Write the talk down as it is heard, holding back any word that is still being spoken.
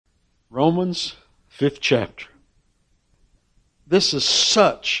Romans, 5th chapter. This is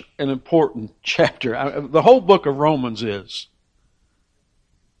such an important chapter. The whole book of Romans is.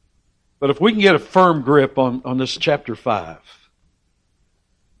 But if we can get a firm grip on this chapter 5,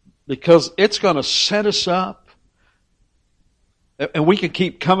 because it's going to set us up, and we can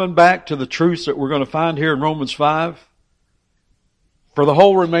keep coming back to the truths that we're going to find here in Romans 5 for the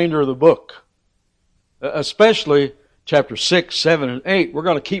whole remainder of the book. Especially chapter 6, 7, and 8. We're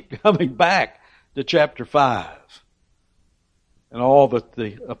going to keep coming back to chapter 5 and all that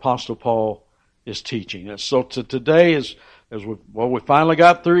the Apostle Paul is teaching. And so today, as we finally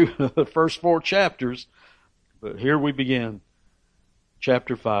got through the first 4 chapters, but here we begin.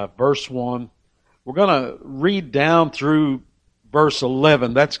 Chapter 5, verse 1. We're going to read down through verse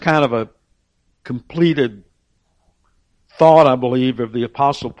 11. That's kind of a completed thought, I believe, of the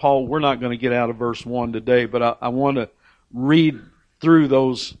Apostle Paul. We're not going to get out of verse 1 today, but I want to read through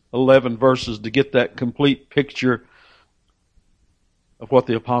those 11 verses to get that complete picture of what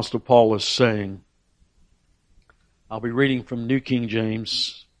the Apostle Paul is saying. I'll be reading from New King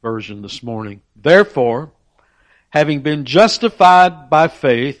James Version this morning. Therefore, having been justified by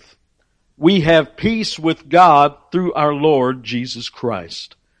faith, we have peace with God through our Lord Jesus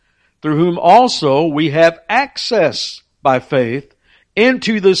Christ, through whom also we have access by faith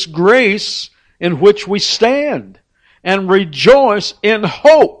into this grace in which we stand and rejoice in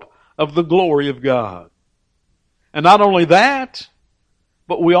hope of the glory of God. And not only that,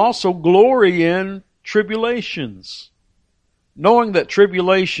 but we also glory in tribulations, knowing that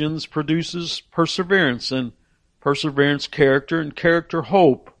tribulations produces perseverance, and perseverance character, and character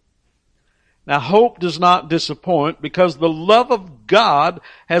hope. Now hope does not disappoint, because the love of God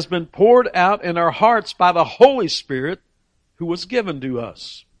has been poured out in our hearts by the Holy Spirit who was given to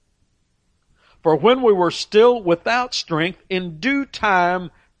us. For when we were still without strength, in due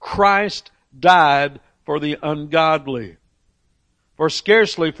time Christ died for the ungodly. For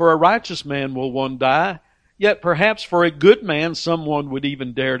scarcely for a righteous man will one die, yet perhaps for a good man someone would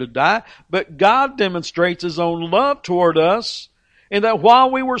even dare to die. But God demonstrates His own love toward us, in that while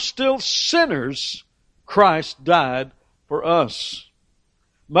we were still sinners, Christ died for us.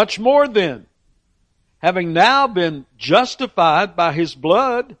 Much more then, having now been justified by His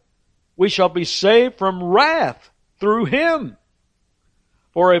blood, we shall be saved from wrath through Him.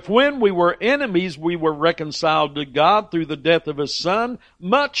 For if when we were enemies we were reconciled to God through the death of His Son,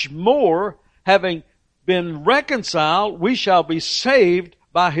 much more, having been reconciled, we shall be saved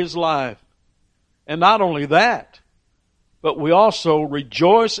by His life. And not only that, but we also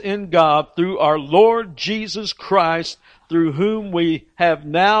rejoice in God through our Lord Jesus Christ, through whom we have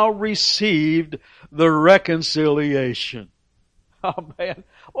now received the reconciliation. Oh man,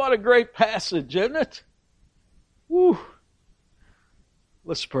 what a great passage, isn't it? Woo.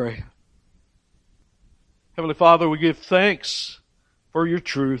 Let's pray. Heavenly Father, we give thanks for your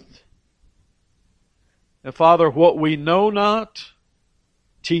truth. And Father, what we know not,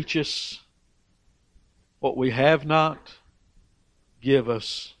 teach us. What we have not, give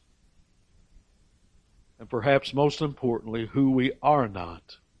us. And perhaps most importantly, who we are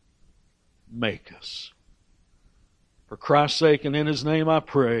not, make us. For Christ's sake and in His name I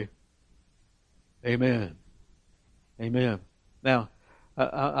pray. Amen. Amen. Now,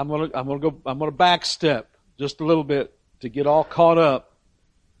 I'm going to backstep just a little bit to get all caught up.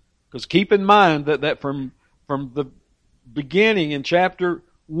 Because keep in mind that from the beginning in chapter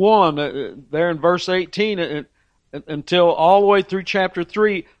 1, there in verse 18, until all the way through chapter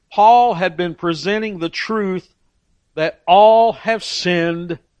 3, Paul had been presenting the truth that all have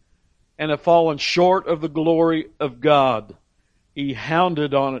sinned and have fallen short of the glory of God. He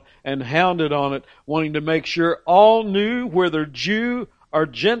hounded on it and hounded on it, wanting to make sure all knew, whether Jew or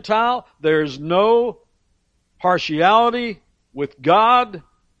Gentile, there's no partiality with God.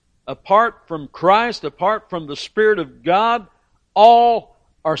 Apart from Christ, apart from the Spirit of God, all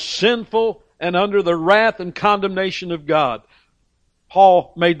are sinful and under the wrath and condemnation of God.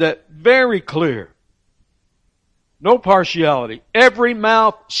 Paul made that very clear. No partiality. Every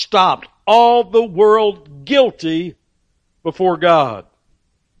mouth stopped. All the world guilty before God.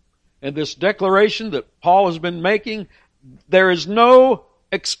 And this declaration that Paul has been making, there is no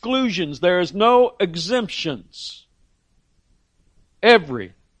exclusions. There is no exemptions.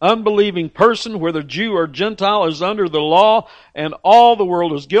 Every unbelieving person, whether Jew or Gentile, is under the law, and all the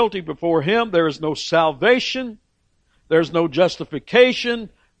world is guilty before Him. There is no salvation. There's no justification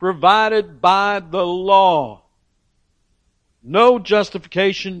provided by the law. No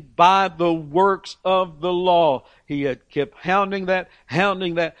justification by the works of the law. He had kept hounding that,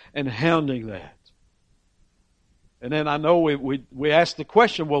 and hounding that. And then I know we asked the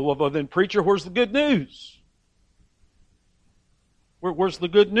question, well, then preacher, where's the good news? Where's the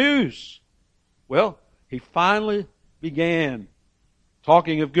good news? Well, he finally began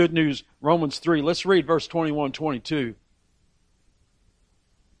talking of good news. Romans 3. Let's read verse 21, 22.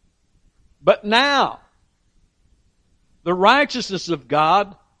 But now, the righteousness of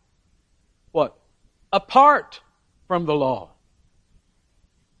God, what? Apart from the law,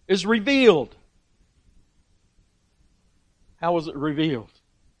 is revealed. How was it revealed?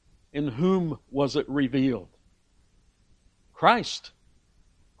 In whom was it revealed? Christ.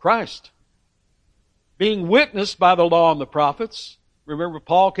 Christ. Being witnessed by the law and the prophets. Remember,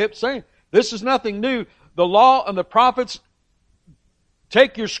 Paul kept saying, this is nothing new. The law and the prophets,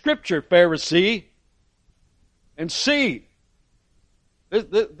 take your scripture, Pharisee, and see.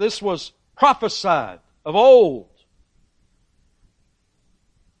 This was prophesied of old.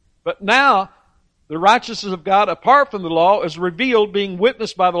 But now, the righteousness of God apart from the law is revealed, being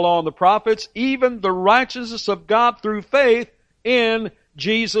witnessed by the law and the prophets, even the righteousness of God through faith in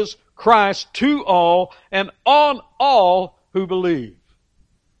Jesus Christ to all and on all who believe.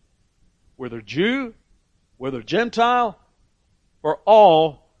 Whether Jew, whether Gentile, for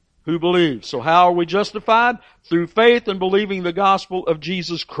all who believe. So how are we justified? Through faith and believing the gospel of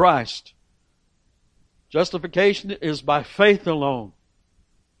Jesus Christ. Justification is by faith alone.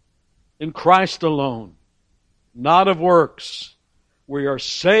 In Christ alone. Not of works. We are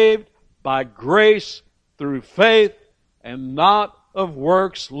saved by grace through faith and not of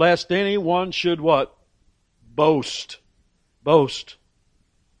works, lest anyone should what? Boast. Boast.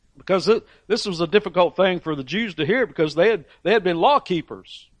 Because this was a difficult thing for the Jews to hear because they had been law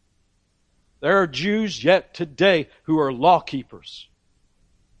keepers. There are Jews yet today who are law keepers.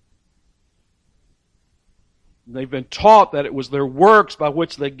 They've been taught that it was their works by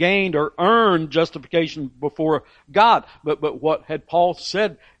which they gained or earned justification before God. But what had Paul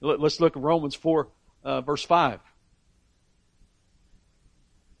said? Let's look at Romans 4, verse 5.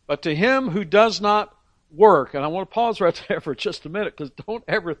 But to him who does not work, and I want to pause right there for just a minute, because don't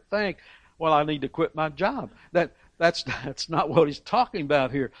ever think, well, I need to quit my job. That's not what he's talking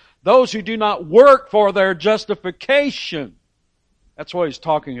about here. Those who do not work for their justification. That's what he's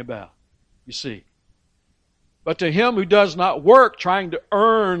talking about, you see. But to him who does not work, trying to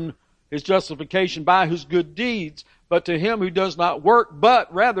earn his justification by his good deeds, but to him who does not work,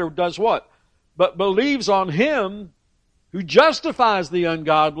 but rather does what? But believes on him who justifies the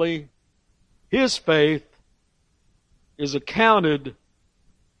ungodly, his faith is accounted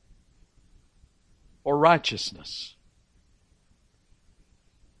for righteousness.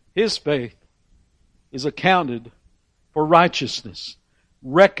 His faith is accounted for righteousness,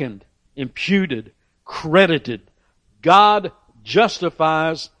 reckoned, imputed, credited. God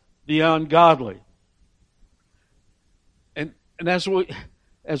justifies the ungodly. And as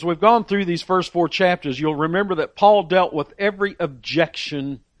we've gone through these first 4 chapters, you'll remember that Paul dealt with every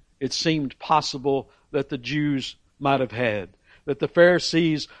objection it seemed possible that the Jews might have had, that the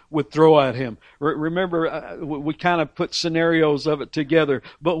Pharisees would throw at him. Remember, we kind of put scenarios of it together.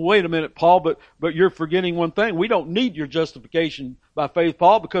 But wait a minute, Paul, but you're forgetting one thing. We don't need your justification by faith,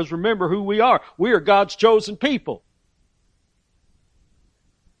 Paul, because remember who we are. We are God's chosen people.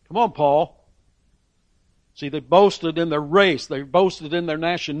 Come on, Paul. See, they boasted in their race. They boasted in their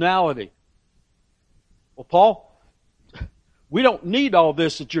nationality. Well, Paul, we don't need all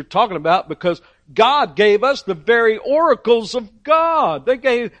this that you're talking about because God gave us the very oracles of God.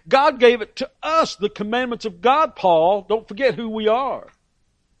 God gave it to us, the commandments of God, Paul. Don't forget who we are.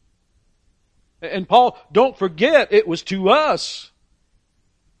 And Paul, don't forget it was to us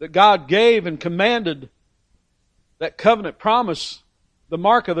that God gave and commanded that covenant promise, the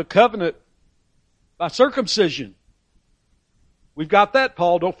mark of the covenant by circumcision. We've got that,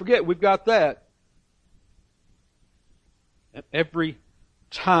 Paul. Don't forget, we've got that. And every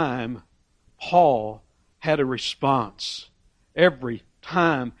time Paul had a response. Every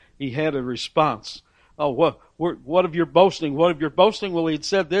time he had a response. Oh, what of your boasting? What of your boasting? Well, he had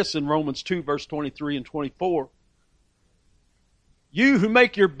said this in Romans 2, verse 23 and 24. You who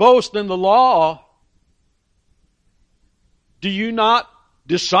make your boast in the law, do you not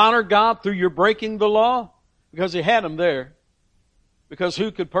dishonor God through your breaking the law? Because he had them there. Because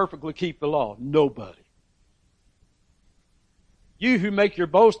who could perfectly keep the law? Nobody. You who make your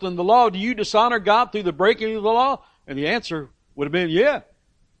boast in the law, do you dishonor God through the breaking of the law? And the answer would have been, yeah.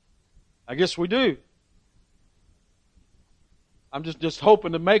 I guess we do. I'm just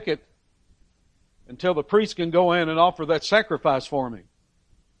hoping to make it until the priest can go in and offer that sacrifice for me.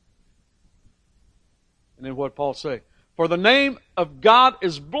 And then what Paul say? For the name of God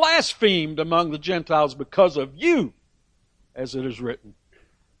is blasphemed among the Gentiles because of you. as it is written.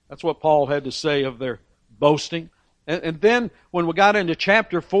 That's what Paul had to say of their boasting. And then when we got into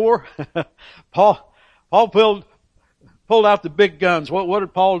chapter 4, Paul pulled out the big guns. What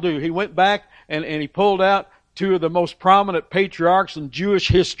did Paul do? He went back and he pulled out two of the most prominent patriarchs in Jewish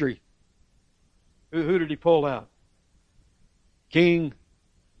history. Who did he pull out? King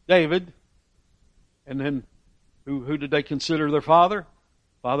David. And then who did they consider their father?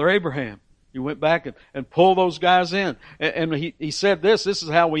 Father Abraham. He went back and pulled those guys in. And he said this is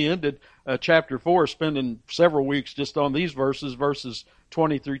how we ended chapter 4, spending several weeks just on these verses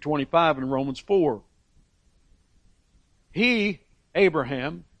 20 through 25 in Romans 4. He,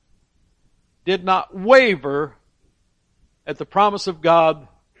 Abraham, did not waver at the promise of God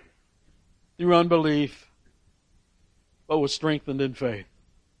through unbelief, but was strengthened in faith.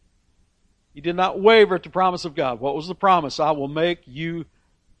 He did not waver at the promise of God. What was the promise? I will make you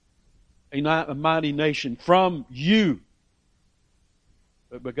a mighty nation from you.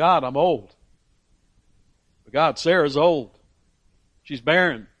 But God, I'm old. But God, Sarah's old. She's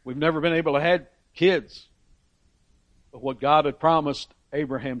barren. We've never been able to have kids. But what God had promised,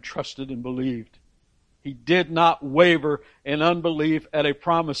 Abraham trusted and believed. He did not waver in unbelief at a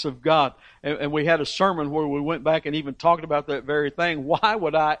promise of God. And we had a sermon where we went back and even talked about that very thing. Why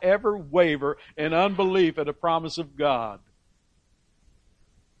would I ever waver in unbelief at a promise of God?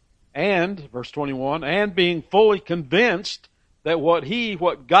 And, verse 21, and being fully convinced that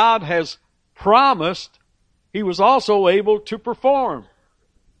what God has promised, He was also able to perform.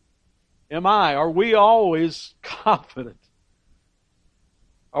 Are we always confident?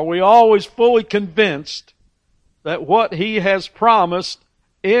 Are we always fully convinced that what He has promised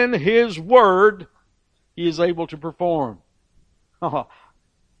in His Word, He is able to perform?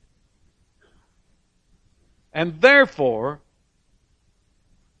 And therefore,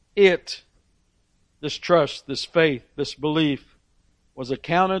 this trust, this faith, this belief, was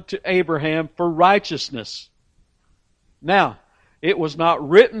accounted to Abraham for righteousness. Now, it was not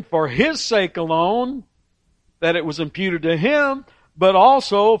written for his sake alone that it was imputed to him, but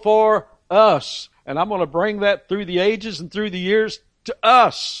also for us. And I'm going to bring that through the ages and through the years to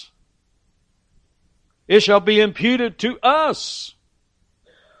us. It shall be imputed to us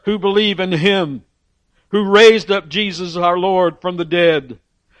who believe in Him, who raised up Jesus our Lord from the dead,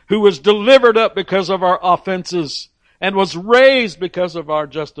 who was delivered up because of our offenses and was raised because of our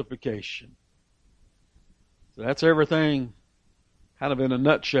justification. So that's everything kind of in a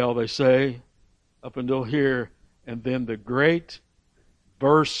nutshell, they say, up until here. And then the great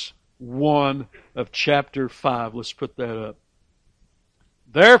verse 1 of chapter 5. Let's put that up.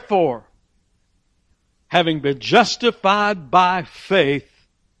 Therefore, having been justified by faith,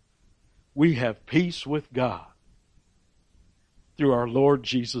 we have peace with God through our Lord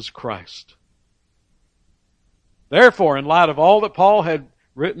Jesus Christ. Therefore, in light of all that Paul had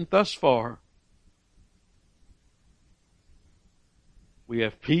written thus far, we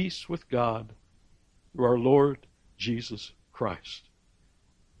have peace with God through our Lord Jesus Christ.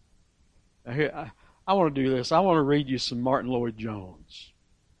 Now here, I want to do this. I want to read you some Martin Lloyd-Jones.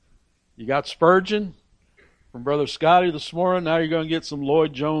 You got Spurgeon from Brother Scotty this morning. Now you're going to get some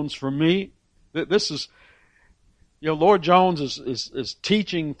Lloyd-Jones from me. This is, Lloyd-Jones is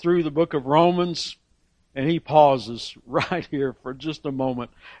teaching through the book of Romans, and he pauses right here for just a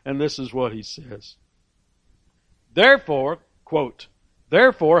moment, and this is what he says. Therefore, quote,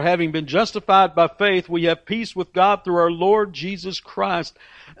 therefore, having been justified by faith, we have peace with God through our Lord Jesus Christ.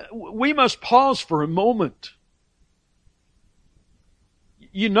 We must pause for a moment.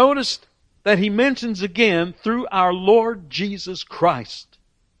 You noticed that he mentions again, through our Lord Jesus Christ.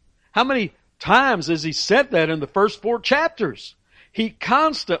 How many times has he said that in the first 4 chapters? He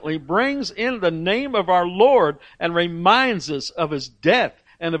constantly brings in the name of our Lord and reminds us of His death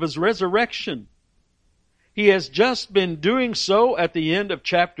and of His resurrection. He has just been doing so at the end of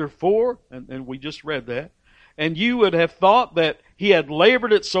chapter 4, and we just read that. And you would have thought that he had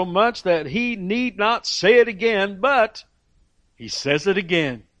labored it so much that he need not say it again, but he says it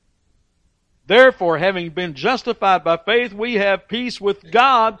again. Therefore, having been justified by faith, we have peace with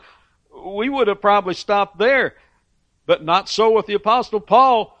God. We would have probably stopped there, but not so with the Apostle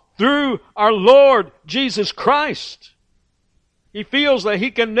Paul, through our Lord Jesus Christ. He feels that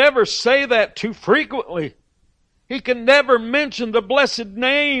he can never say that too frequently. He can never mention the blessed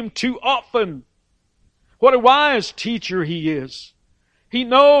name too often. What a wise teacher he is. He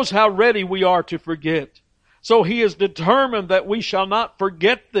knows how ready we are to forget. So he is determined that we shall not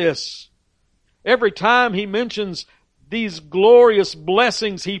forget this. Every time he mentions these glorious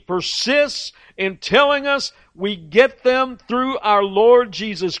blessings, He persists in telling us we get them through our Lord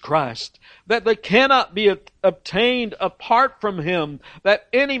Jesus Christ, that they cannot be obtained apart from Him, that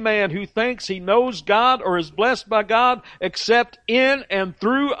any man who thinks he knows God or is blessed by God except in and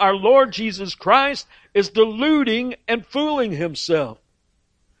through our Lord Jesus Christ is deluding and fooling himself.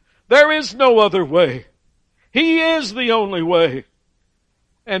 There is no other way. He is the only way.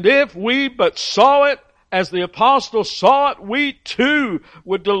 And if we but saw it as the apostle saw it, we too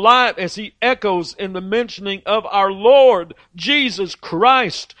would delight as he echoes in the mentioning of our Lord Jesus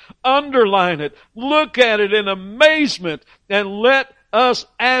Christ. Underline it, look at it in amazement, and let us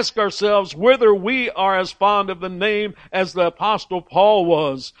ask ourselves whether we are as fond of the name as the apostle Paul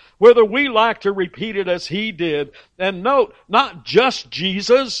was, whether we like to repeat it as he did. And note, not just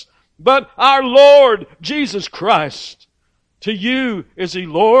Jesus, but our Lord Jesus Christ. To you, is He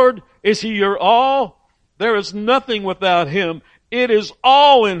Lord? Is He your all? There is nothing without Him. It is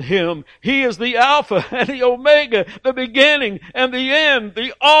all in Him. He is the Alpha and the Omega, the beginning and the end,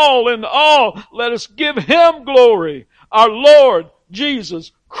 the all in all. Let us give Him glory, our Lord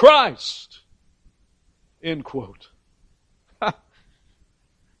Jesus Christ. End quote.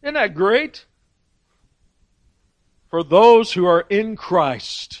 Isn't that great? For those who are in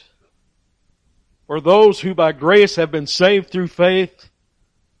Christ, for those who by grace have been saved through faith,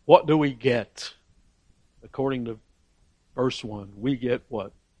 what do we get? According to verse 1, we get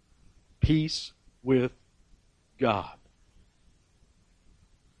what? Peace with God.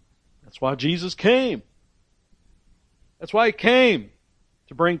 That's why Jesus came. That's why He came,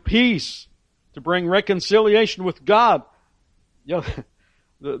 to bring peace, to bring reconciliation with God. You know,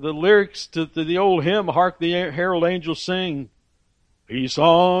 the lyrics to the old hymn, Hark the Herald Angels Sing, peace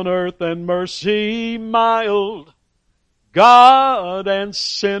on earth and mercy mild, God and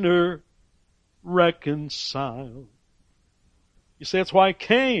sinner reconciled. You see, that's why He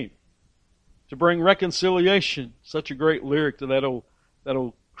came, to bring reconciliation. Such a great lyric to that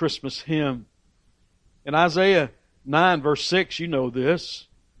old Christmas hymn. In Isaiah 9 verse 6, you know this.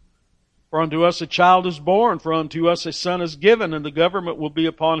 For unto us a child is born, for unto us a son is given, and the government will be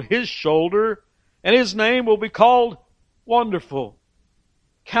upon His shoulder, and His name will be called Wonderful,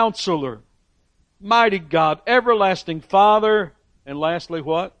 Counselor, Mighty God, Everlasting Father, and lastly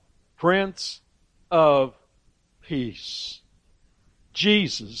what? Prince of Peace.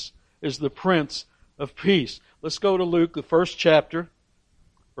 Jesus is the Prince of Peace. Let's go to Luke, the first chapter,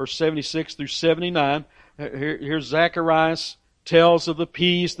 verse 76 through 79. Here's Zacharias tells of the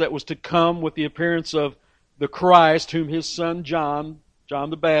peace that was to come with the appearance of the Christ, whom his son John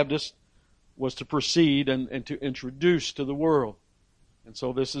the Baptist, was to precede and to introduce to the world. And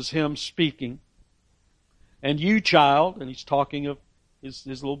so this is him speaking. And you, child, and he's talking of his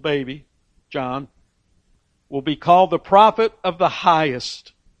little baby, John, will be called the prophet of the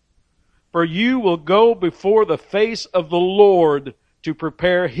highest. For you will go before the face of the Lord to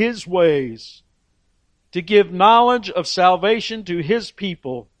prepare His ways, to give knowledge of salvation to His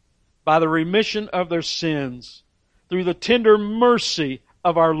people by the remission of their sins, through the tender mercy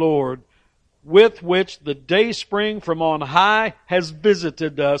of our Lord, with which the dayspring from on high has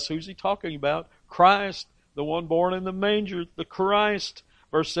visited us. Who's he talking about? Christ, the one born in the manger, the Christ.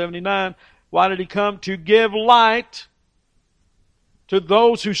 Verse 79, why did He come? To give light to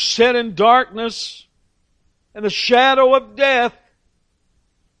those who sit in darkness and the shadow of death,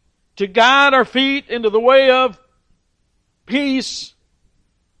 to guide our feet into the way of peace,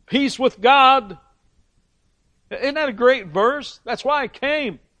 peace with God. Isn't that a great verse? That's why I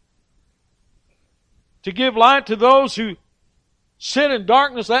came. To give light to those who sit in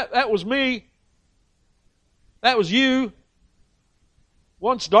darkness. That was me. That was you.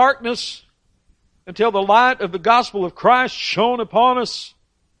 Once darkness, until the light of the gospel of Christ shone upon us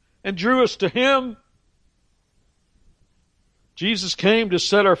and drew us to Him. Jesus came to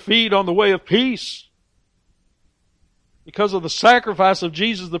set our feet on the way of peace. Because of the sacrifice of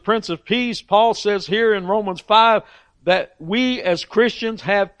Jesus, the Prince of Peace, Paul says here in Romans 5 that we as Christians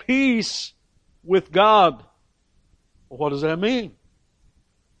have peace with God. Well, what does that mean?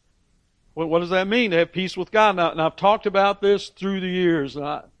 What does that mean to have peace with God? Now I've talked about this through the years.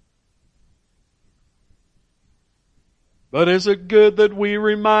 But is it good that we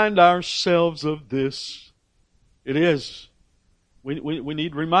remind ourselves of this? It is. We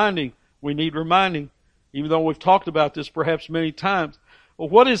need reminding. We need reminding, even though we've talked about this perhaps many times. Well,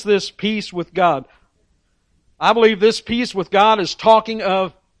 what is this peace with God? I believe this peace with God is talking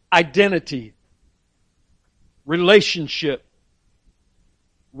of identity, relationship,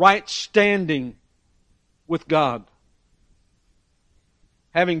 right standing with God.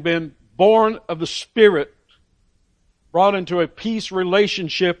 Having been born of the Spirit, brought into a peace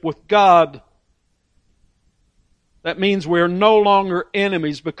relationship with God, that means we're no longer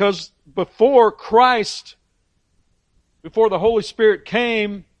enemies, because before Christ, before the Holy Spirit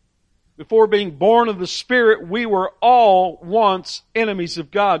came, before being born of the Spirit, we were all once enemies of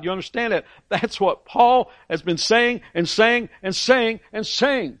God. You understand that? That's what Paul has been saying and saying and saying and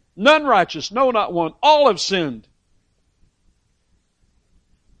saying. None righteous, no, not one. All have sinned.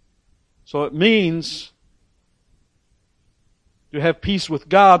 So it means to have peace with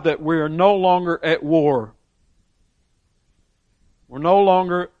God that we are no longer at war. We're no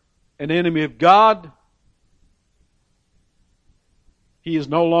longer an enemy of God. He is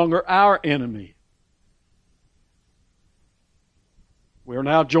no longer our enemy. We are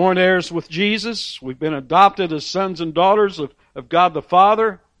now joint heirs with Jesus. We've been adopted as sons and daughters of God the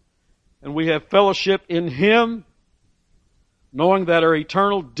Father. And we have fellowship in Him, knowing that our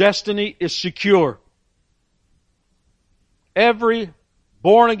eternal destiny is secure. Every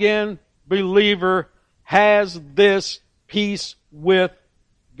born-again believer has this peace with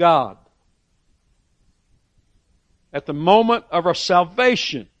God. At the moment of our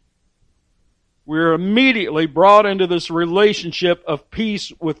salvation, we're immediately brought into this relationship of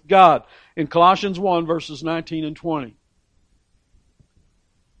peace with God. In Colossians 1, verses 19 and 20.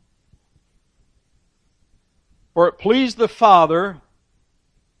 For it pleased the Father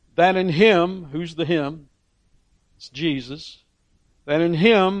that in Him, who's the Him? It's Jesus. That in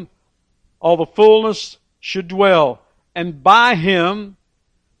Him all the fullness should dwell, and by Him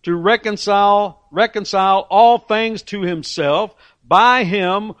to reconcile all things to Himself. By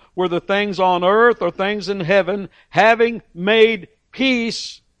Him were the things on earth or things in heaven, having made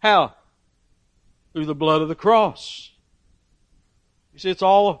peace. How? Through the blood of the cross. You see, it's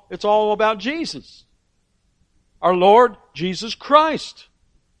all about Jesus. Our Lord Jesus Christ.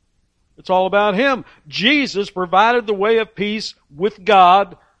 It's all about Him. Jesus provided the way of peace with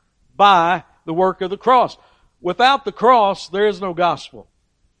God by the work of the cross. Without the cross, there is no gospel.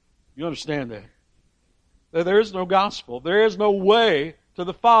 You understand that? There is no gospel. There is no way to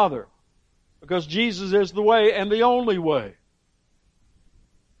the Father. Because Jesus is the way and the only way.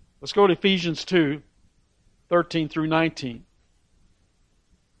 Let's go to Ephesians 2, 13 through 19.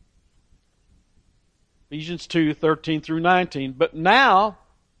 Ephesians 2, 13 through 19. But now,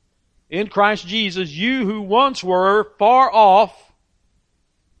 in Christ Jesus, you who once were far off,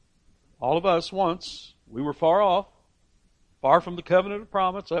 all of us once, we were far off, far from the covenant of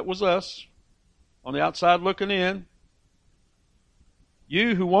promise, that was us, on the outside looking in.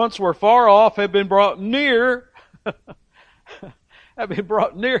 You who once were far off have been brought near. Have been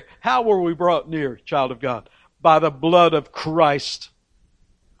brought near. How were we brought near, child of God? By the blood of Christ.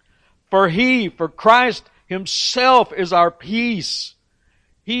 For Christ Himself is our peace.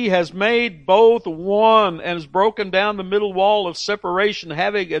 He has made both one and has broken down the middle wall of separation,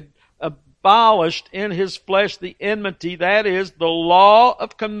 having abolished in His flesh the enmity, that is, the law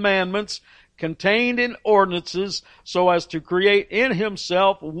of commandments contained in ordinances, so as to create in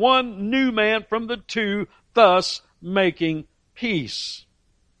Himself one new man from the two, thus making peace.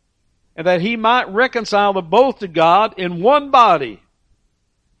 And that He might reconcile the both to God in one body.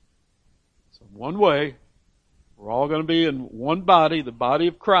 One way. We're all going to be in one body, the body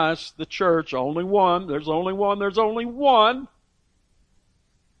of Christ, the church, only one. There's only one. There's only one.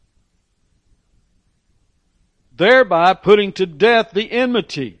 Thereby putting to death the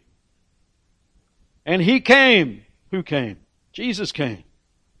enmity. And He came. Who came? Jesus came.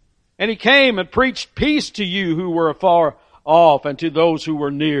 And He came and preached peace to you who were afar off and to those who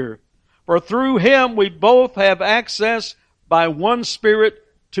were near. For through Him we both have access by one Spirit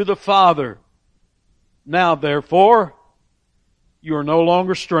to the Father. Now, therefore, you are no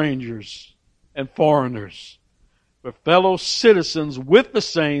longer strangers and foreigners, but fellow citizens with the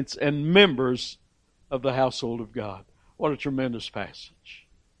saints and members of the household of God. What a tremendous passage.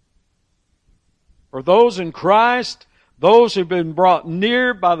 For those in Christ, those who have been brought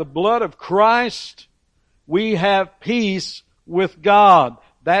near by the blood of Christ, we have peace with God.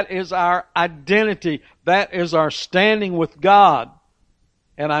 That is our identity. That is our standing with God.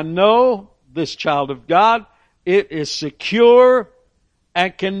 And I know, this child of God, it is secure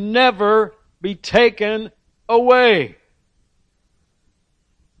and can never be taken away.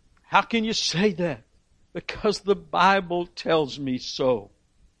 How can you say that? Because the Bible tells me so.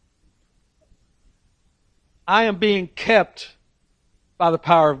 I am being kept by the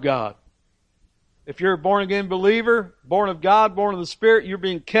power of God. If you're a born-again believer, born of God, born of the Spirit, you're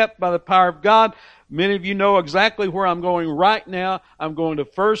being kept by the power of God. Many of you know exactly where I'm going right now. I'm going to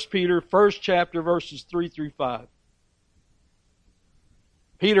 1 Peter, 1st chapter, verses 3 through 5.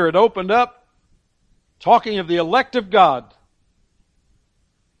 Peter had opened up talking of the elect of God,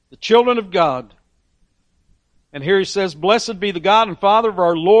 the children of God. And here he says, "Blessed be the God and Father of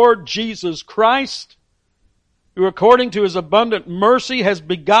our Lord Jesus Christ, who according to his abundant mercy has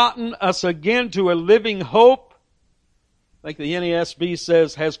begotten us again to a living hope." Like the NASB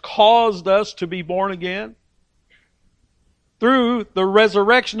says, has caused us to be born again through the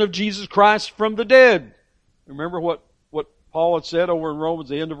resurrection of Jesus Christ from the dead. Remember what Paul had said over in Romans,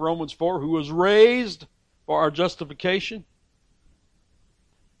 the end of Romans 4, who was raised for our justification,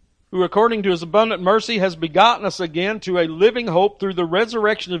 who according to his abundant mercy has begotten us again to a living hope through the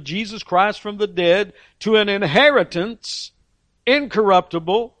resurrection of Jesus Christ from the dead, to an inheritance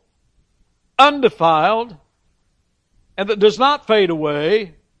incorruptible, undefiled, and that does not fade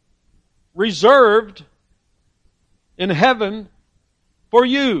away, reserved in heaven for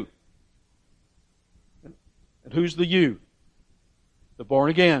you. And who's the you? The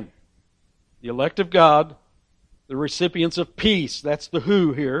born again, the elect of God, the recipients of peace. That's the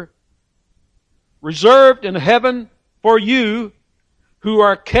who here. Reserved in heaven for you, who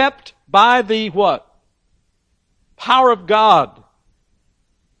are kept by the what? Power of God,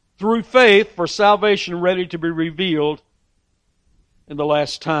 through faith for salvation ready to be revealed in the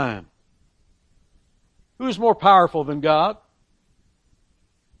last time. Who is more powerful than God?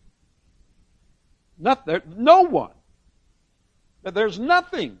 No one. There's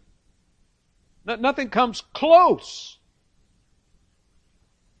nothing. Nothing comes close.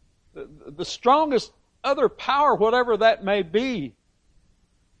 The strongest other power, whatever that may be,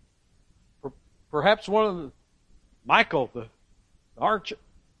 perhaps one of the Michael, the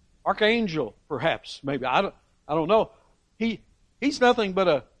archangel, perhaps, maybe. I don't know. He's nothing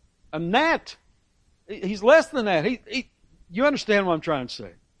but a gnat. He's less than that. You understand what I'm trying to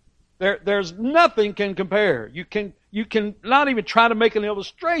say? There's nothing can compare. You can not even try to make an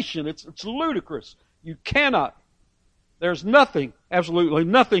illustration. It's ludicrous. You cannot. There's nothing, absolutely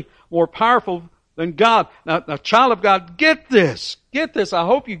nothing more powerful than God. Now, child of God, get this. Get this. I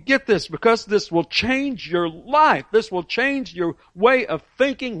hope you get this, because this will change your life. This will change your way of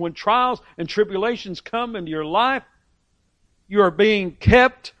thinking when trials and tribulations come into your life. You are being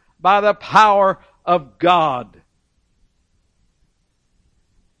kept by the power of God.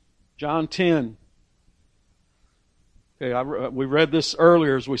 John 10. Okay, we read this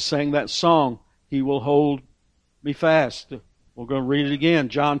earlier as we sang that song, "He will hold me fast." We're going to read it again.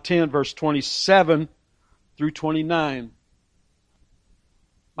 John 10, verse 27 through 29.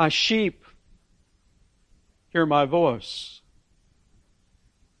 "My sheep hear my voice."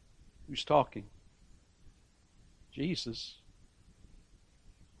 Who's talking? Jesus.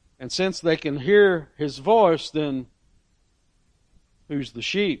 "And since they can hear his voice, then who's the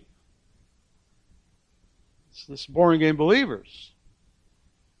sheep?" It's this born-again believers.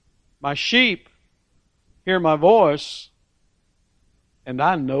 "My sheep hear my voice, and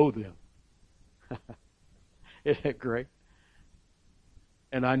I know them." Isn't that great?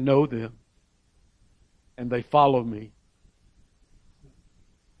 "And I know them, and they follow me."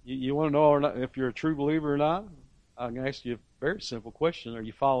 You want to know or not, if you're a true believer or not? I can ask you a very simple question. Are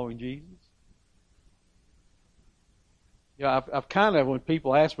you following Jesus? I've kind of, when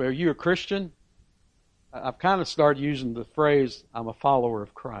people ask me, "Are you a Christian?" I've kind of started using the phrase, "I'm a follower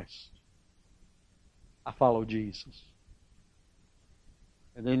of Christ. I follow Jesus."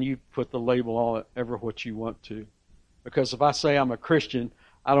 And then you put the label on it, ever what you want to. Because if I say I'm a Christian,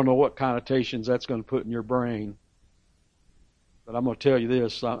 I don't know what connotations that's going to put in your brain. But I'm going to tell you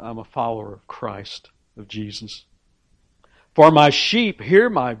this, I'm a follower of Christ, of Jesus. "For my sheep hear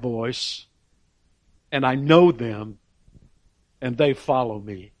my voice, and I know them, and they follow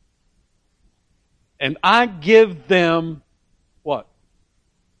me. And I give them," what?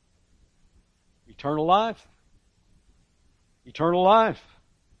 Eternal life. Eternal life.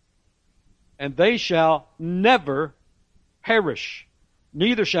 "And they shall never perish,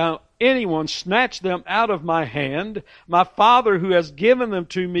 neither shall anyone snatch them out of my hand. My Father who has given them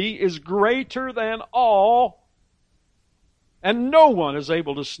to me is greater than all, and no one is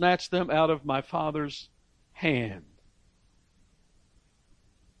able to snatch them out of my Father's hand."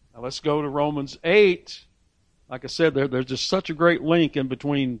 Now let's go to Romans 8. Like I said, there's just such a great link in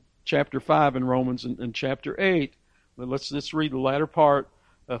between chapter 5 in Romans and chapter 8. But let's read the latter part,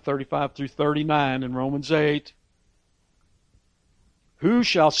 35 through 39 in Romans 8. "Who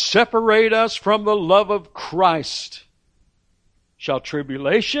shall separate us from the love of Christ? Shall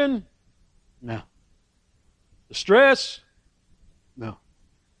tribulation? No. Distress? No.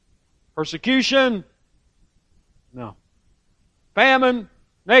 Persecution? No. Famine?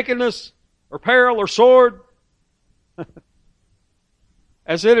 Nakedness? Or peril? Or sword?"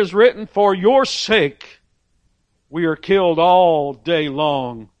 As it is written, for your sake we are killed all day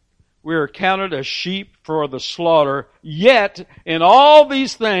long. We are counted as sheep for the slaughter. Yet in all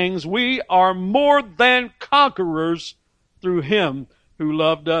these things we are more than conquerors through Him who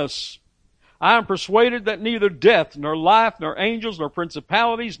loved us. I am persuaded that neither death, nor life, nor angels, nor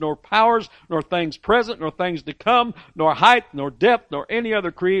principalities, nor powers, nor things present, nor things to come, nor height, nor depth, nor any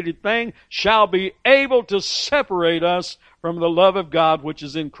other created thing shall be able to separate us from the love of God which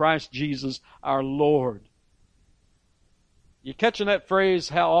is in Christ Jesus our Lord. You catching that phrase?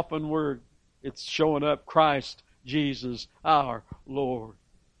 How often it's showing up? Christ Jesus our Lord.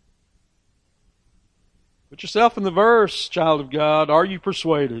 Put yourself in the verse, child of God. Are you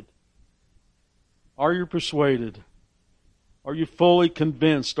persuaded? Are you persuaded? Are you fully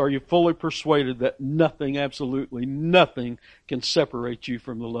convinced? Are you fully persuaded that nothing, absolutely nothing, can separate you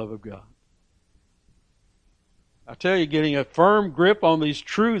from the love of God? I tell you, getting a firm grip on these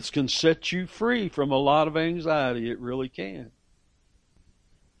truths can set you free from a lot of anxiety. It really can.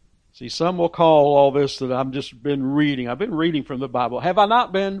 See, some will call all this that I've just been reading. I've been reading from the Bible. Have I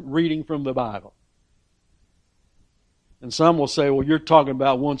not been reading from the Bible? And some will say, well, you're talking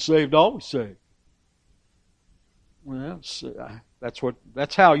about once saved, always saved. Well,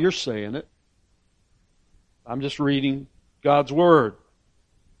 that's how you're saying it. I'm just reading God's Word.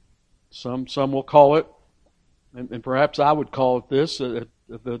 Some will call it, and perhaps I would call it this,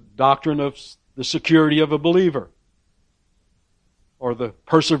 the doctrine of the security of a believer, or the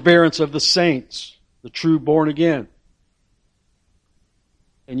perseverance of the saints, the true born again.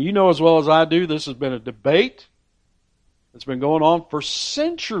 And you know as well as I do, this has been a debate that's been going on for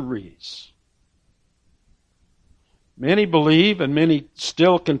centuries. Many believe, and many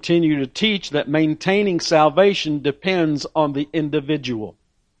still continue to teach, that maintaining salvation depends on the individual.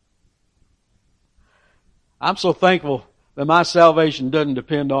 I'm so thankful that my salvation doesn't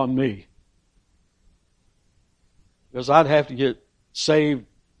depend on me. Because I'd have to get saved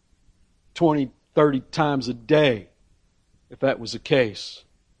 20, 30 times a day if that was the case.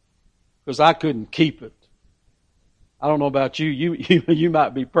 Because I couldn't keep it. I don't know about you. You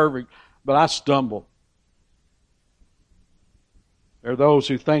might be perfect, but I stumble. There are those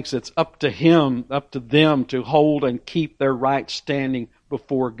who think it's up to them to hold and keep their right standing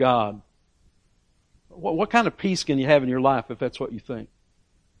before God. What kind of peace can you have in your life if that's what you think?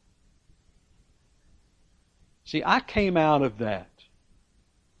 See, I came out of that.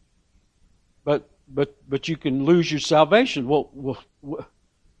 But you can lose your salvation. Well,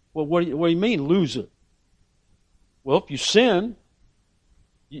 what do you mean lose it? Well, if you sin,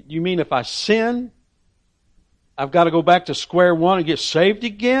 you mean if I sin, I've got to go back to square one and get saved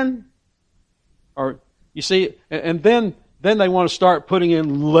again? Or, you see, and then they want to start putting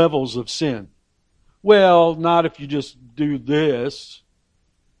in levels of sin. Well, not if you just do this,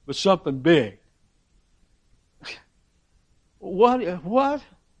 but something big. What?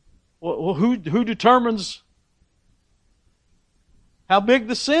 Well, who determines how big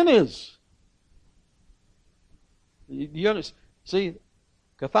the sin is? You understand? See,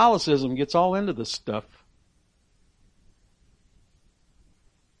 Catholicism gets all into this stuff.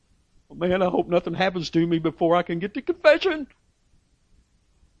 Well, man, I hope nothing happens to me before I can get to confession.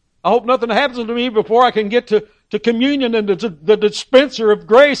 I hope nothing happens to me before I can get to communion and the dispenser of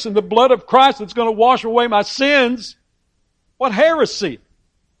grace and the blood of Christ that's going to wash away my sins. What heresy!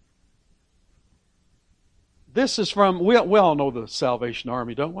 This is from, we all know the Salvation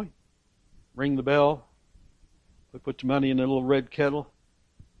Army, don't we? Ring the bell. We put your money in a little red kettle.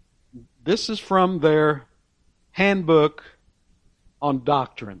 This is from their handbook on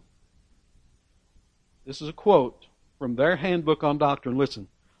doctrine. This is a quote from their handbook on doctrine. Listen.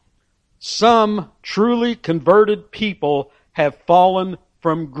 Some truly converted people have fallen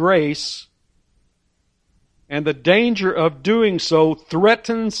from grace, and the danger of doing so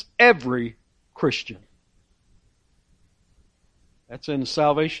threatens every Christian. That's in the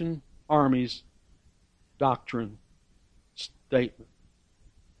Salvation Army's doctrine statement.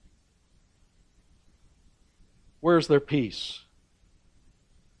 Where's their peace?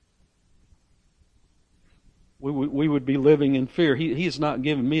 We would be living in fear. He has not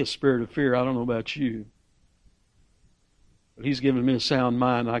given me a spirit of fear. I don't know about you. But He's given me a sound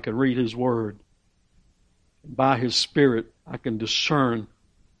mind. I can read His Word. And by His Spirit, I can discern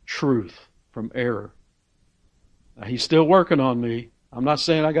truth from error. Now, He's still working on me. I'm not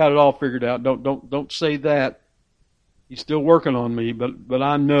saying I got it all figured out. Don't say that. He's still working on me, but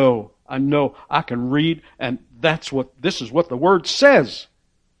I know I can read, and this is what the Word says.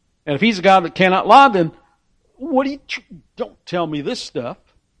 And if He's a God that cannot lie, then don't tell me this stuff.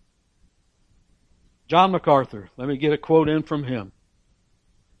 John MacArthur, let me get a quote in from him.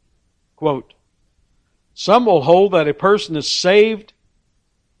 Quote, some will hold that a person is saved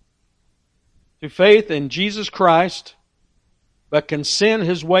to faith in Jesus Christ, but can sin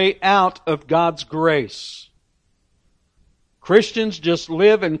his way out of God's grace. Christians just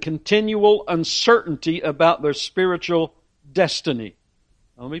live in continual uncertainty about their spiritual destiny.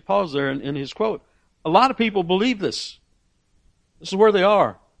 Now, let me pause there in his quote. A lot of people believe this. This is where they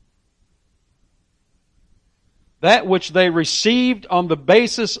are. That which they received on the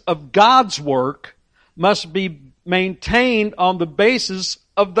basis of God's work must be maintained on the basis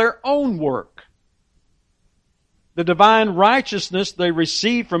of their own work. The divine righteousness they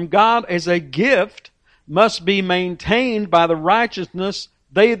receive from God as a gift must be maintained by the righteousness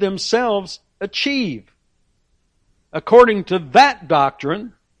they themselves achieve. According to that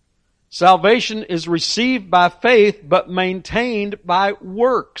doctrine, salvation is received by faith but maintained by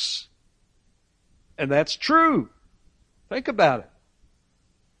works. And that's true. Think about it.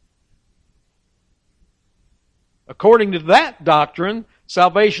 According to that doctrine,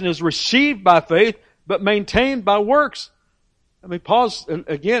 salvation is received by faith but maintained by works. Let me pause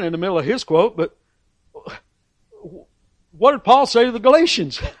again in the middle of his quote, but what did Paul say to the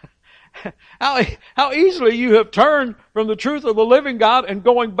Galatians? How easily you have turned from the truth of the living God and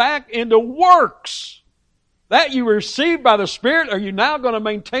going back into works that you received by the Spirit. Are you now going to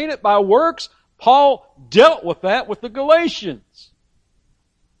maintain it by works? Paul dealt with that with the Galatians.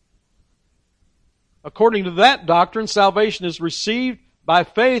 According to that doctrine, salvation is received by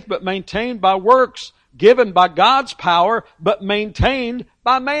faith but maintained by works, given by God's power but maintained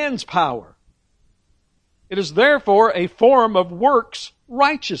by man's power. It is therefore a form of works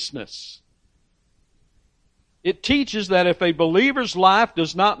righteousness. It teaches that if a believer's life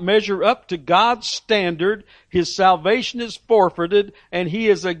does not measure up to God's standard, his salvation is forfeited and he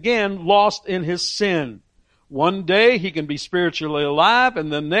is again lost in his sin. One day he can be spiritually alive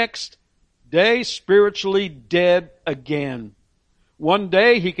and the next day spiritually dead again. One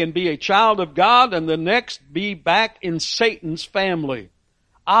day he can be a child of God and the next be back in Satan's family.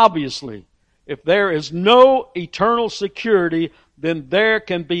 Obviously, if there is no eternal security, then there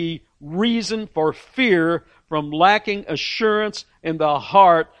can be reason for fear from lacking assurance in the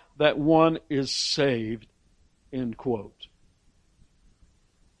heart that one is saved. End quote.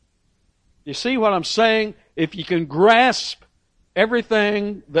 You see what I'm saying? If you can grasp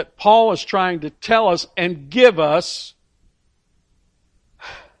everything that Paul is trying to tell us and give us,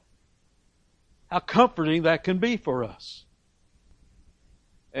 how comforting that can be for us.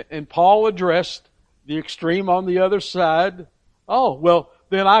 And Paul addressed the extreme on the other side. Oh, well,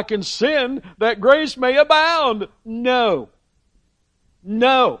 then I can sin that grace may abound. No.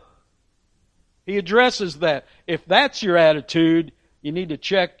 No. He addresses that. If that's your attitude, you need to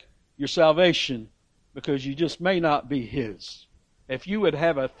check your salvation because you just may not be His. If you would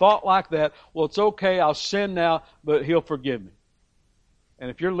have a thought like that, well, it's okay, I'll sin now, but He'll forgive me. And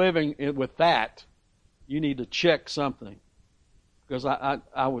if you're living with that, you need to check something. Because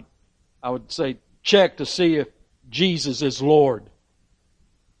I would say check to see if Jesus is Lord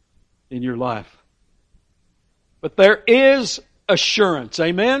in your life. But there is assurance,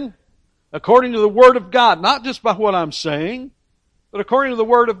 amen? According to the Word of God, not just by what I'm saying, but according to the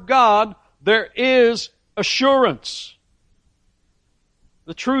Word of God, there is assurance.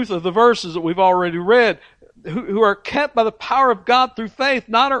 The truth of the verses that we've already read, who are kept by the power of God through faith,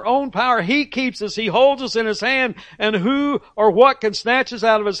 not our own power. He keeps us. He holds us in His hand. And who or what can snatch us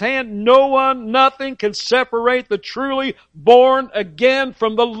out of His hand? No one, nothing can separate the truly born again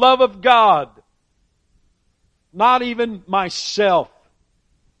from the love of God. Not even myself.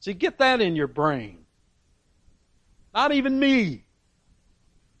 See, get that in your brain. Not even me.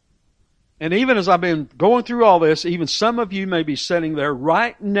 And even as I've been going through all this, even some of you may be sitting there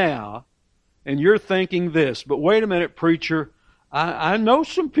right now and you're thinking this, but wait a minute, preacher, I know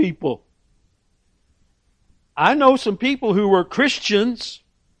some people. I know some people who were Christians.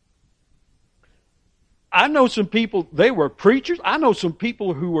 I know some people, they were preachers. I know some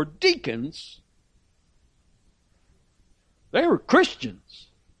people who were deacons. They were Christians.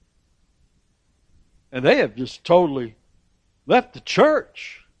 And they have just totally left the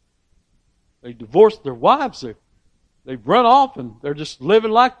church. They divorced their wives. They've run off and they're just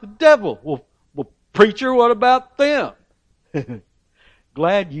living like the devil. Well, preacher, what about them?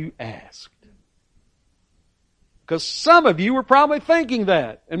 Glad you asked. Because some of you were probably thinking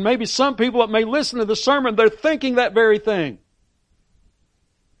that. And maybe some people that may listen to the sermon, they're thinking that very thing.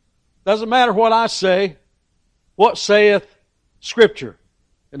 Doesn't matter what I say. What saith Scripture?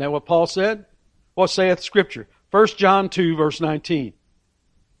 Isn't that what Paul said? What saith Scripture? 1 John 2, verse 19.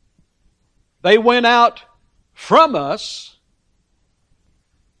 They went out from us,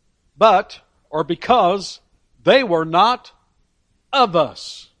 or because they were not of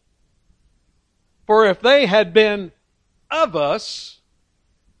us. For if they had been of us,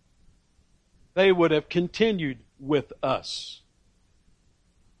 they would have continued with us.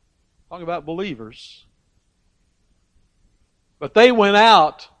 Talking about believers. But they went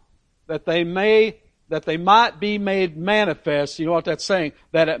out that they might be made manifest. You know what that's saying?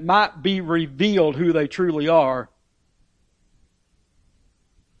 That it might be revealed who they truly are.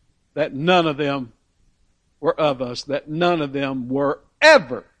 That none of them were of us. That none of them were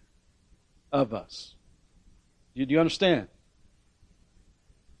ever of us. Do you understand?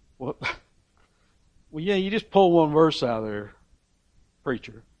 Well, yeah, you just pull one verse out of there,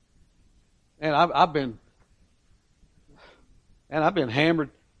 preacher. And I've been hammered.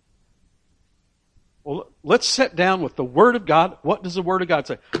 Well, let's sit down with the Word of God. What does the Word of God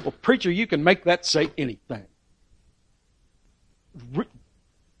say? Well, preacher, you can make that say anything.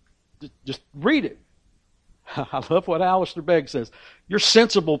 Just read it. I love what Alistair Begg says. You're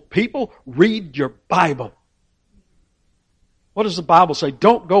sensible people, read your Bible. What does the Bible say?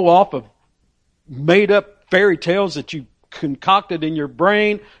 Don't go off of made up fairy tales that you concocted in your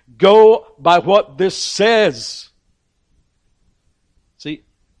brain. Go by what this says. See,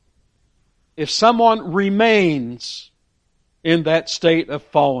 if someone remains in that state of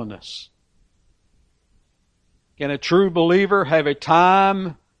fallenness, can a true believer have a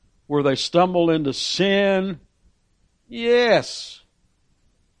time where they stumble into sin? Yes.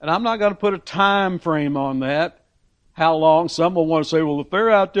 And I'm not going to put a time frame on that. How long? Some will want to say, well, if they're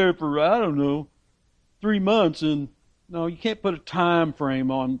out there for, 3 months, and no, you can't put a time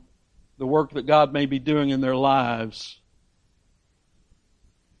frame on the work that God may be doing in their lives.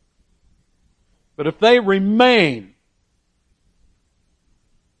 But if they remain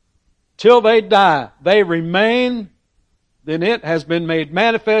till they die, they remain, then it has been made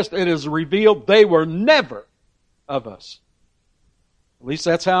manifest, it is revealed, they were never of us. At least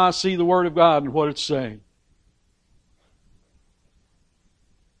that's how I see the Word of God and what it's saying.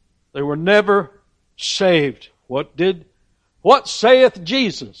 They were never saved. What saith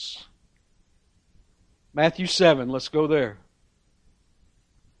Jesus? Matthew 7, let's go there.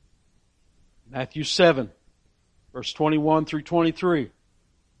 Matthew 7, verse 21 through 23.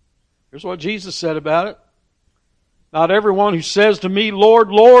 Here's what Jesus said about it. Not everyone who says to me, Lord,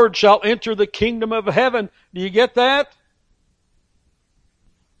 Lord, shall enter the kingdom of heaven. Do you get that?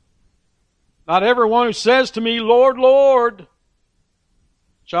 Not everyone who says to me, Lord, Lord,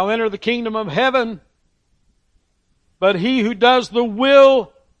 shall enter the kingdom of heaven, but he who does the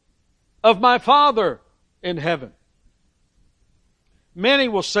will of my Father in heaven. Many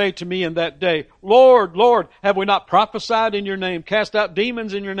will say to me in that day, Lord, Lord, have we not prophesied in your name, cast out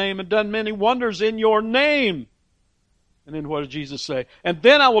demons in your name, and done many wonders in your name? And then what did Jesus say? And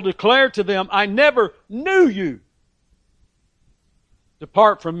then I will declare to them, I never knew you.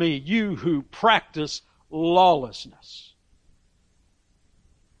 Depart from me, you who practice lawlessness.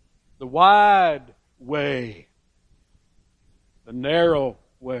 The wide way, the narrow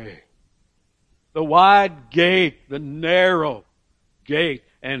way, the wide gate, the narrow gate,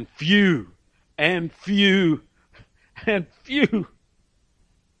 and few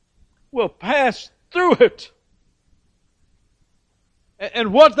will pass through it.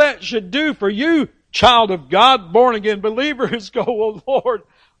 And what that should do for you, child of God, born again believer, is go, oh Lord,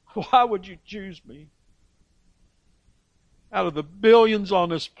 why would you choose me? Out of the billions on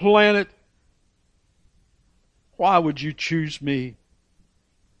this planet, why would you choose me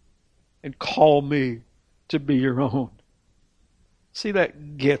and call me to be your own? See,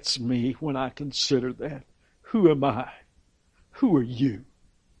 that gets me when I consider that. Who am I? Who are you?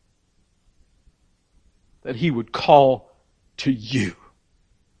 That He would call to you.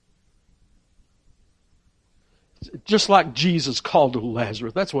 Just like Jesus called to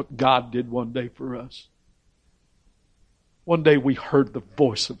Lazarus. That's what God did one day for us. One day we heard the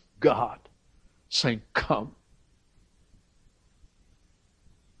voice of God saying, come.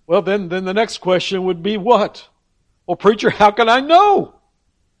 Well, then the next question would be what? Well, preacher, how can I know?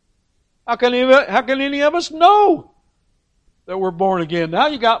 How can any of us know that we're born again? Now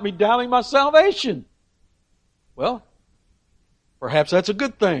you got me doubting my salvation. Well, perhaps that's a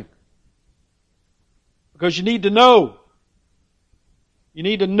good thing. Because you need to know. You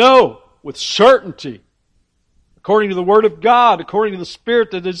need to know with certainty. According to the Word of God, according to the Spirit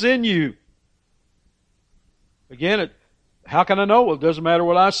that is in you. Again, how can I know? Well, it doesn't matter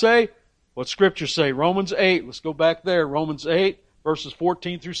what I say. What Scripture say? Romans 8. Let's go back there. Romans 8, verses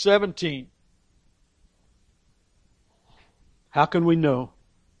 14 through 17. How can we know?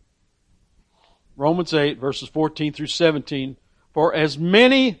 Romans 8, verses 14 through 17. For as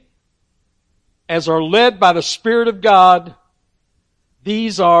many as are led by the Spirit of God,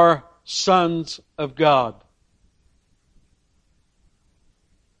 these are sons of God.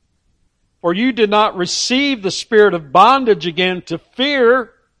 For you did not receive the spirit of bondage again to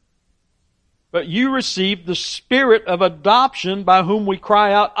fear, but you received the Spirit of adoption by whom we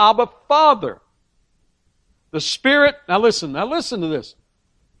cry out, Abba, Father. The Spirit, now listen to this.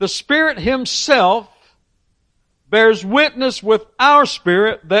 The Spirit Himself bears witness with our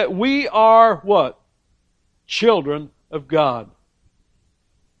spirit that we are what? Children of God.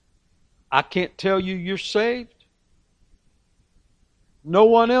 I can't tell you you're saved. No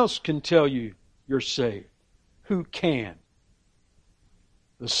one else can tell you you're saved. Who can?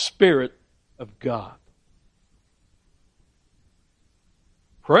 The Spirit of God.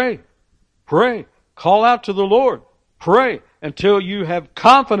 Pray. Pray. Call out to the Lord. Pray until you have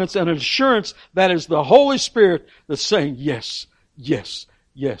confidence and assurance that is the Holy Spirit that's saying yes, yes,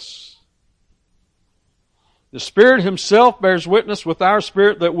 yes. The Spirit Himself bears witness with our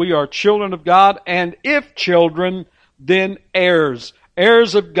spirit that we are children of God, and if children, then heirs.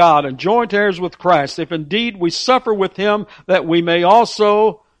 Heirs of God and joint heirs with Christ, if indeed we suffer with Him, that we may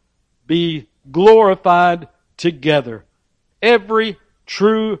also be glorified together. Every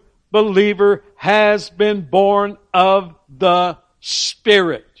true believer has been born of the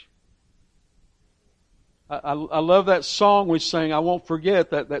Spirit. I love that song we sang. I won't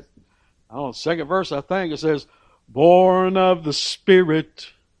forget that I don't know, second verse, I think. It says, born of the Spirit,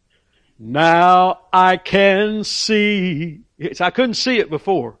 now I can see. I couldn't see it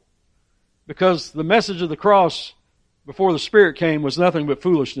before, because the message of the cross before the Spirit came was nothing but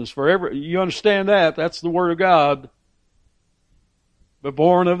foolishness. You understand that? That's the Word of God. But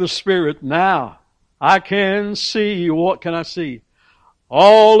born of the Spirit, now I can see. What can I see?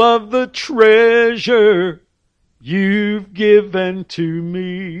 All of the treasure You've given to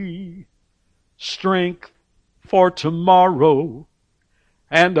me. Strength for tomorrow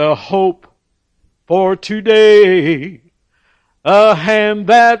and a hope for today. A hand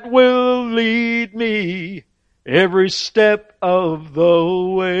that will lead me every step of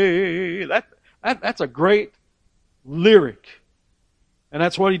the way. That's a great lyric. And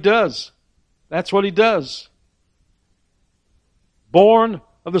that's what He does. That's what He does. Born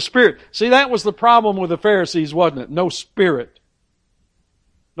of the Spirit. See, that was the problem with the Pharisees, wasn't it? No Spirit.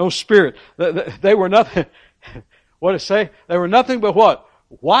 No Spirit. They were nothing. What did it say? They were nothing but what?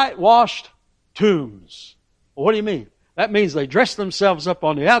 Whitewashed tombs. Well, what do you mean? That means they dressed themselves up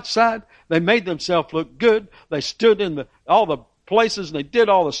on the outside. They made themselves look good. They stood in all the places and they did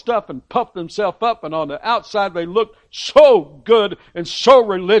all the stuff and puffed themselves up. And on the outside they looked so good and so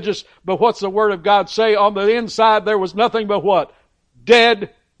religious. But what's the Word of God say? On the inside there was nothing but what?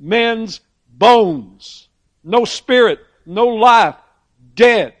 Dead men's bones. No spirit. No life.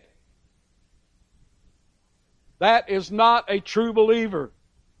 Dead. That is not a true believer.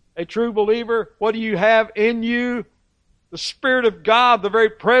 A true believer, what do you have in you? The Spirit of God, the very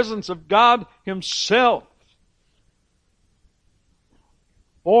presence of God Himself.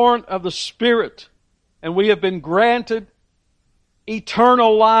 Born of the Spirit. And we have been granted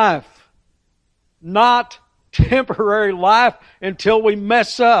eternal life. Not temporary life until we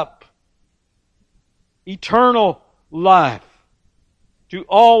mess up. Eternal life. To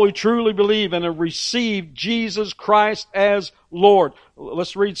all who truly believe and have received Jesus Christ as Lord.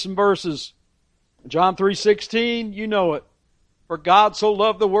 Let's read some verses. John 3:16, you know it. For God so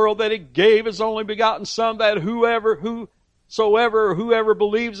loved the world that He gave His only begotten Son, that whoever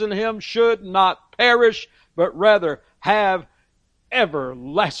believes in Him should not perish, but rather have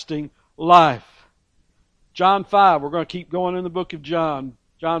everlasting life. John 5, we're going to keep going in the book of John.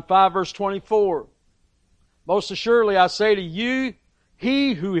 John 5 verse 24. Most assuredly I say to you,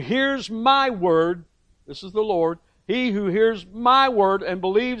 he who hears my word, this is the Lord, he who hears my word and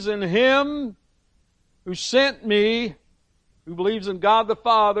believes in Him who sent me, who believes in God the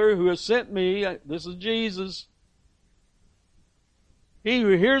Father who has sent me, this is Jesus. He who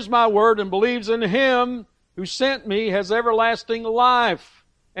hears my word and believes in Him who sent me has everlasting life,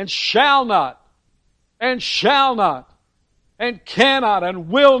 and shall not, and cannot, and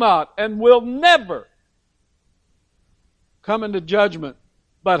will never come into judgment,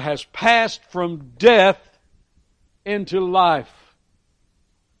 but has passed from death into life.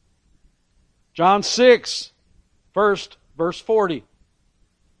 John 6, first verse 40.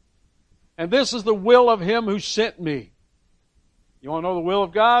 And this is the will of Him who sent me. You want to know the will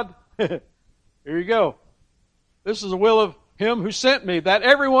of God? Here you go. This is the will of Him who sent me, that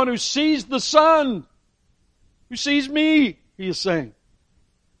everyone who sees the Son, who sees me, He is saying,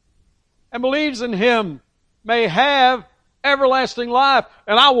 and believes in Him, may have everlasting life,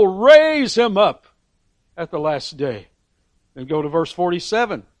 and I will raise him up at the last day. And go to verse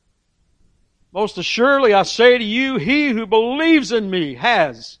 47. Most assuredly I say to you, he who believes in me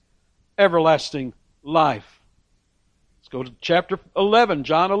has everlasting life. Let's go to chapter 11,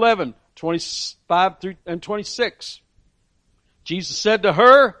 John 11, 25 through and 26. Jesus said to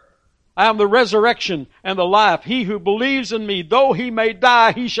her, I am the resurrection and the life. He who believes in me, though he may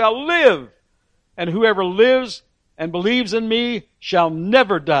die, he shall live. And whoever lives and believes in me shall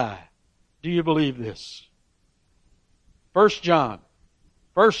never die. Do you believe this? 1 John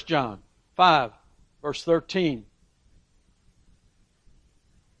 5, verse 13.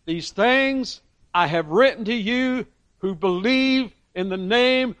 These things I have written to you who believe in the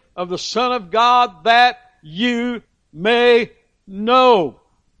name of the Son of God, that you may know.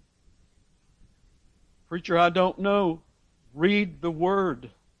 Preacher, I don't know. Read the Word.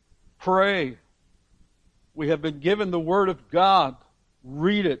 Pray. We have been given the Word of God.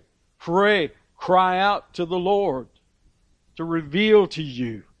 Read it. Pray. Cry out to the Lord to reveal to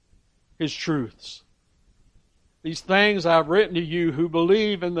you His truths. These things I have written to you who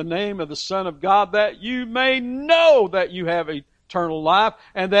believe in the name of the Son of God, that you may know that you have eternal life,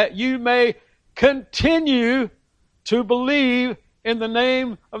 and that you may continue to believe in the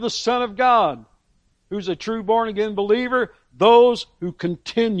name of the Son of God. Who's a true born-again believer? Those who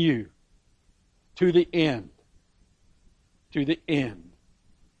continue to the end. To the end.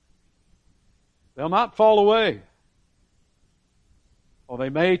 They'll not fall away. Well, they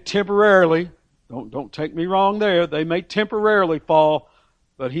may temporarily, don't take me wrong there, they may temporarily fall,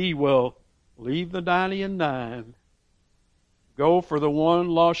 but he will leave the 99, go for the one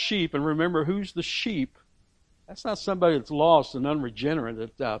lost sheep. And remember, who's the sheep? That's not somebody that's lost and unregenerate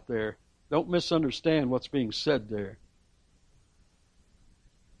that's out there. Don't misunderstand what's being said there.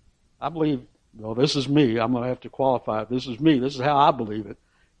 I believe, well, this is me. I'm going to have to qualify it. This is me. This is how I believe it.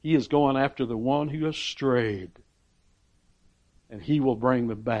 He is going after the one who has strayed. And he will bring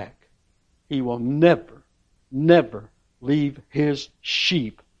them back. He will never, never leave his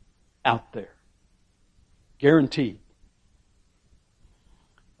sheep out there. Guaranteed.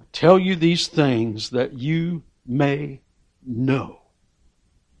 I tell you these things that you may know.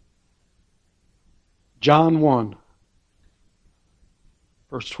 John 1,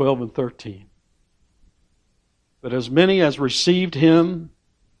 verse 12 and 13. But as many as received him,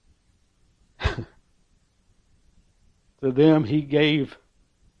 to them he gave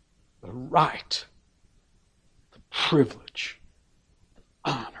the right, the privilege, the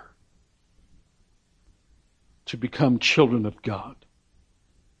honor to become children of God,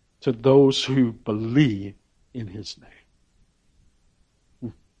 to those who believe in his name.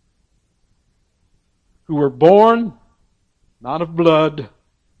 Who were born not of blood,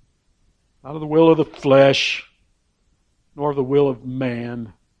 not of the will of the flesh, nor of the will of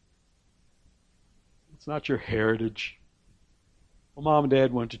man. It's not your heritage. Well, Mom and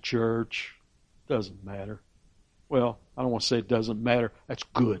Dad went to church. Doesn't matter. Well, I don't want to say it doesn't matter. That's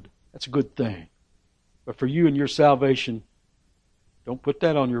good. That's a good thing. But for you and your salvation, don't put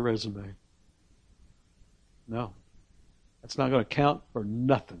that on your resume. No. That's not going to count for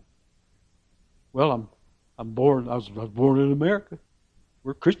nothing. Well, I'm born. I was born in America.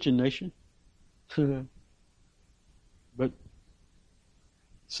 We're a Christian nation. But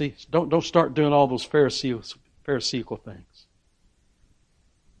see, don't start doing all those Pharisaical things.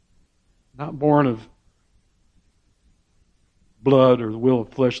 Not born of blood or the will of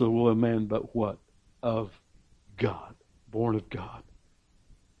flesh or the will of man, but what? Of God. Born of God.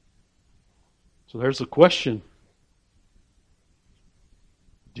 So there's the question.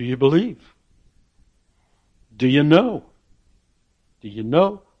 Do you believe? Do you know? Do you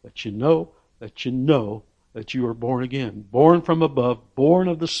know that you know that you know that you are born again? Born from above, born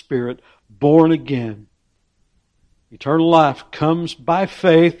of the Spirit, born again. Eternal life comes by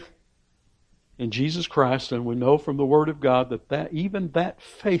faith in Jesus Christ, and we know from the Word of God that even that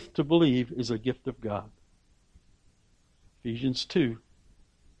faith to believe is a gift of God. Ephesians 2,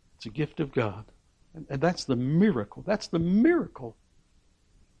 it's a gift of God. And that's the miracle. That's the miracle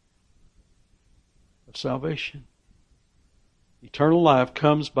of salvation. Eternal life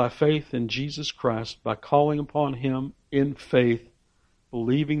comes by faith in Jesus Christ, by calling upon Him in faith,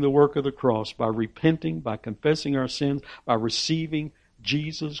 believing the work of the cross, by repenting, by confessing our sins, by receiving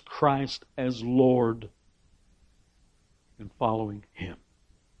Jesus Christ as Lord and following Him.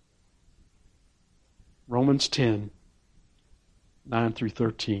 Romans 10, 9 through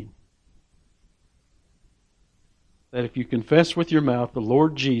 13. That if you confess with your mouth the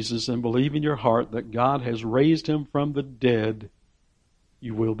Lord Jesus and believe in your heart that God has raised Him from the dead,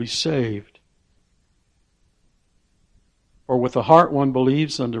 you will be saved. For with the heart one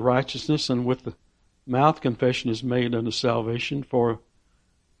believes unto righteousness, and with the mouth confession is made unto salvation. For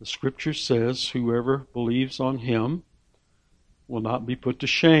the Scripture says, whoever believes on him will not be put to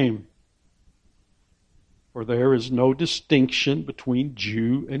shame. For there is no distinction between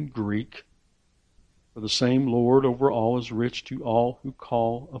Jew and Greek, for the same Lord over all is rich to all who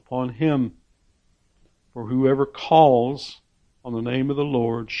call upon him. For whoever calls on the name of the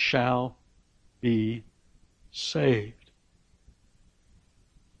Lord shall be saved.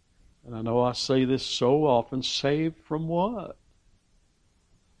 And I know I say this so often, saved from what?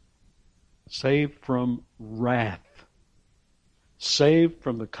 Saved from wrath. Saved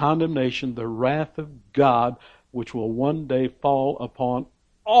from the condemnation, the wrath of God, which will one day fall upon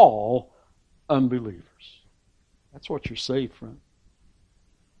all unbelievers. That's what you're saved from.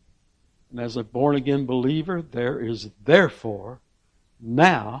 And as a born-again believer, there is therefore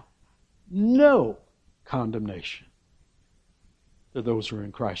now no condemnation to those who are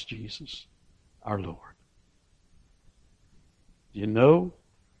in Christ Jesus, our Lord. Do you know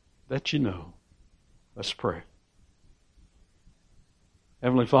that you know? Let's pray.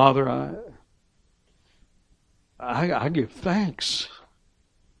 Heavenly Father, I give thanks.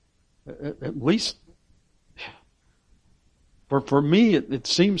 At least for me, it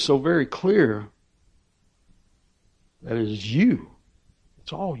seems so very clear that it is you.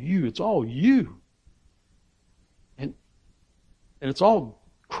 It's all you. It's all you. And it's all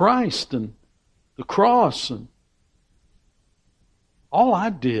Christ and the cross. And all I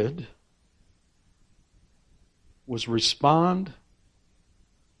did was respond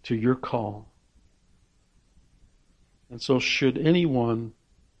to your call. And so should anyone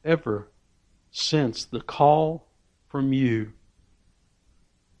ever sense the call from you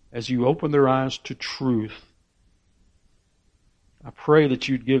as you open their eyes to truth, I pray that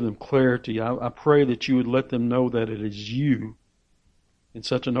you'd give them clarity. I pray that you would let them know that it is you in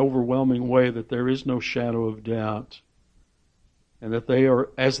such an overwhelming way that there is no shadow of doubt. And that they are,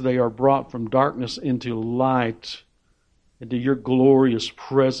 as they are brought from darkness into light, into your glorious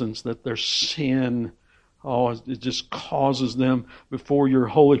presence, that their sin, it just causes them before your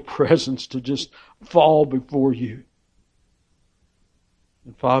holy presence to just fall before you.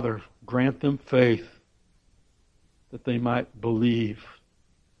 And Father, grant them faith that they might believe.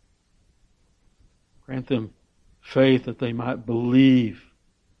 Grant them faith that they might believe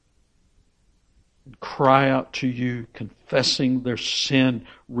and cry out to you, confessing their sin,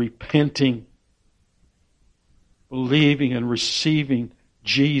 repenting, believing and receiving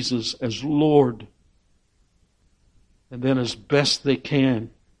Jesus as Lord. And then as best they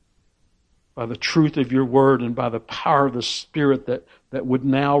can, by the truth of your word and by the power of the Spirit that would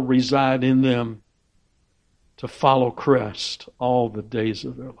now reside in them, to follow Christ all the days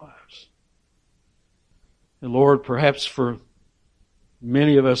of their lives. And Lord, perhaps for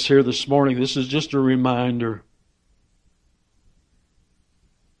many of us here this morning, this is just a reminder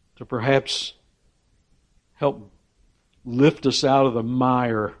to perhaps help lift us out of the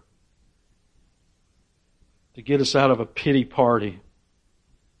mire, to get us out of a pity party,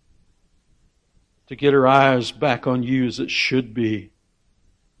 to get our eyes back on you as it should be,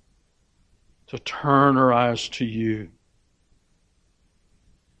 to turn our eyes to you.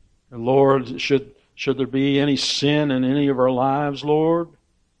 And Lord, should there be any sin in any of our lives, Lord,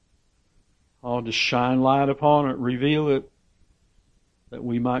 just shine light upon it, reveal it, that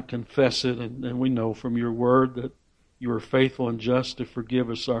we might confess it. And we know from your word that you are faithful and just to forgive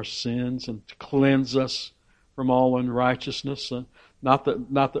us our sins and to cleanse us from all unrighteousness. And not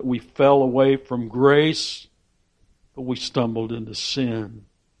that we fell away from grace, but we stumbled into sin.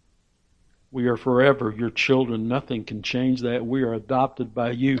 We are forever your children. Nothing can change that. We are adopted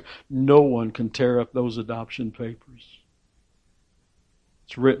by you. No one can tear up those adoption papers.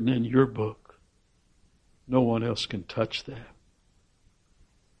 It's written in your book. No one else can touch that.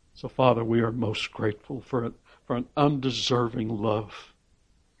 So, Father, we are most grateful for an undeserving love,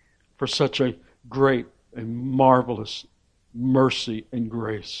 for such a great and marvelous mercy and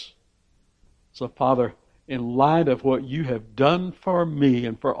grace. So, Father, in light of what you have done for me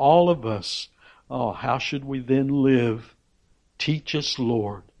and for all of us, how should we then live? Teach us,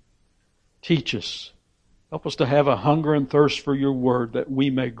 Lord. Teach us. Help us to have a hunger and thirst for your word, that we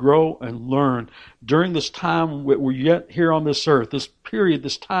may grow and learn during this time that we're yet here on this earth, this period,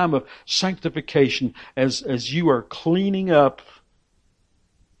 this time of sanctification, as you are cleaning up,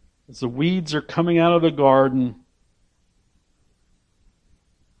 as the weeds are coming out of the garden,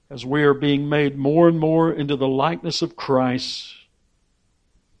 as we are being made more and more into the likeness of Christ.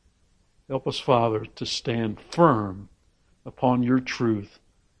 Help us, Father, to stand firm upon your truth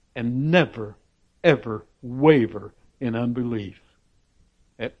and never, ever waver in unbelief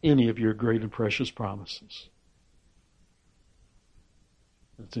at any of your great and precious promises.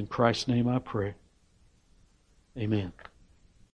 It's in Christ's name I pray. Amen.